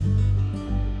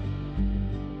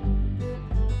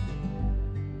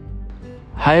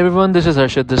Hi everyone, this is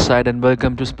Harshad this side and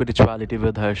welcome to Spirituality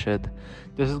with Harshad.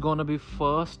 This is gonna be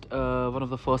one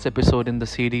of the first episode in the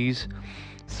series.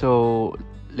 So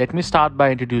let me start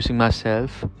by introducing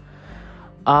myself.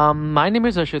 My name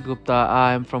is Harshad Gupta.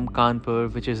 I am from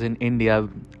Kanpur, which is in India,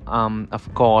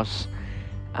 of course,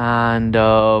 and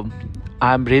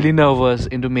I'm really nervous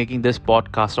into making this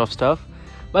podcast of stuff.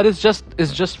 But it's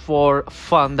just for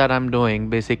fun that I'm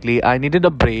doing. Basically, I needed a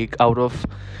break out of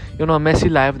a messy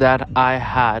life that I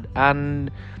had, and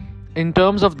in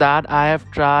terms of that, I have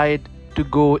tried to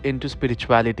go into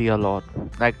spirituality a lot.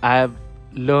 Like I have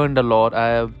learned a lot. I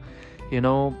have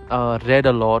read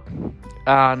a lot,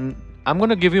 and I'm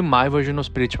gonna give you my version of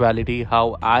spirituality,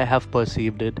 how I have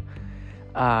perceived it,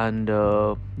 and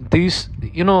these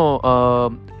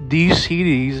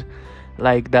series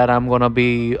like that I'm gonna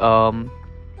be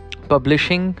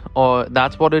publishing, or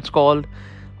that's what it's called,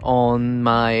 on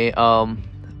my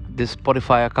this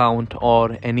Spotify account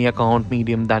or any account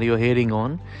medium that you're hearing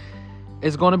on,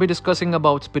 is going to be discussing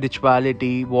about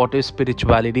spirituality, what is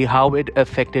spirituality, how it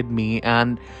affected me,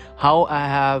 and how I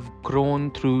have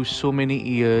grown through so many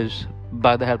years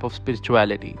by the help of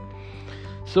spirituality.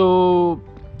 So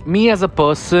me as a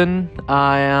person,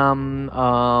 I am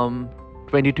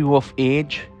 22 of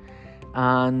age,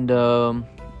 and I'm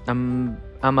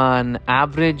an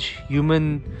average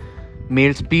human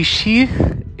male species,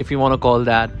 if you want to call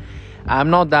that.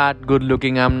 I'm not that good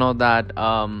looking. I'm not that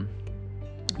so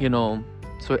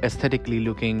aesthetically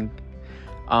looking.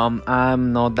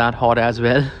 I'm not that hot as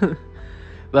well.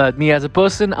 But me as a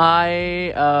person,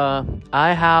 I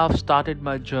have started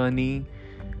my journey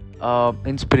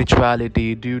in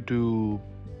spirituality due to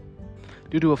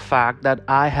a fact that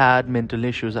I had mental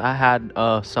issues. I had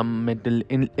some mental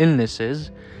illnesses,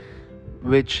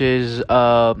 which is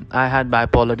I had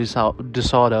bipolar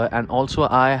disorder, and also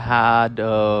I had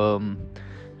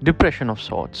depression of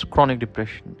sorts, chronic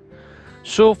depression.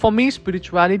 So for me,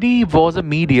 spirituality was a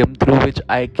medium through which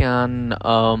I can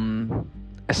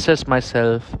assess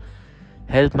myself,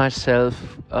 help myself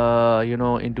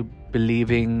into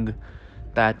believing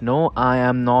that no, I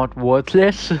am not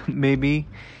worthless maybe,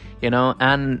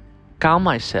 and calm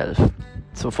myself.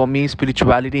 So for me,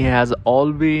 spirituality has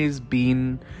always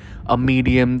been a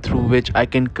medium through which I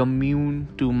can commune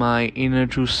to my inner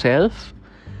true self,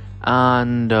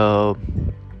 and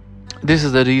this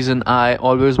is the reason I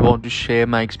always want to share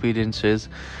my experiences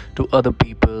to other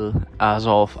people, as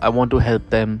of I want to help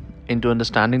them into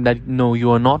understanding that no,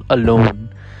 you are not alone.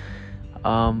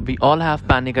 We all have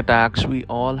panic attacks, we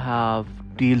all have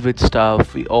deal with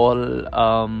stuff, we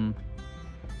are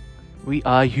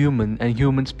human, and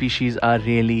human species are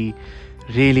really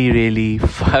really really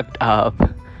fucked up.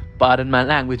 Pardon my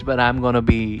language, but I'm gonna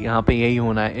be यहाँ पे यही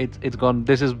होना है. It's gonna,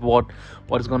 this is what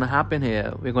is gonna happen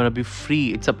here. We're gonna be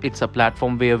free. It's a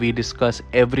platform where we discuss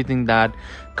everything that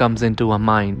comes into our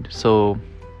mind. So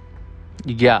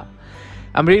yeah,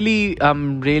 I'm really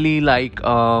like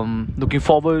looking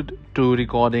forward to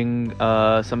recording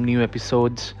some new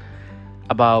episodes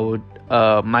about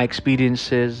my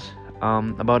experiences,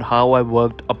 about how I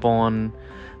worked upon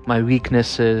my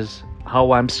weaknesses,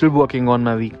 how I'm still working on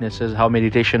my weaknesses, how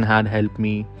meditation had helped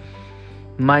me,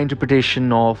 my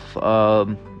interpretation of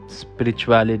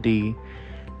spirituality,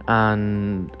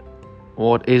 and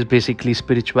what is basically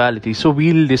spirituality. So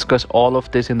we'll discuss all of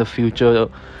this in the future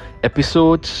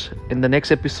episodes. In the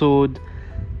next episode,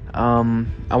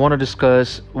 I want to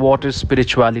discuss what is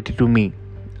spirituality to me.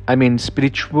 I mean,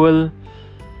 spiritual.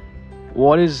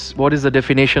 What is the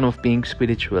definition of being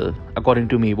spiritual according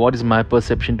to me? What is my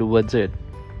perception towards it?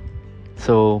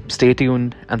 So stay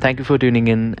tuned, and thank you for tuning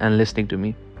in and listening to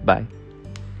me. Bye.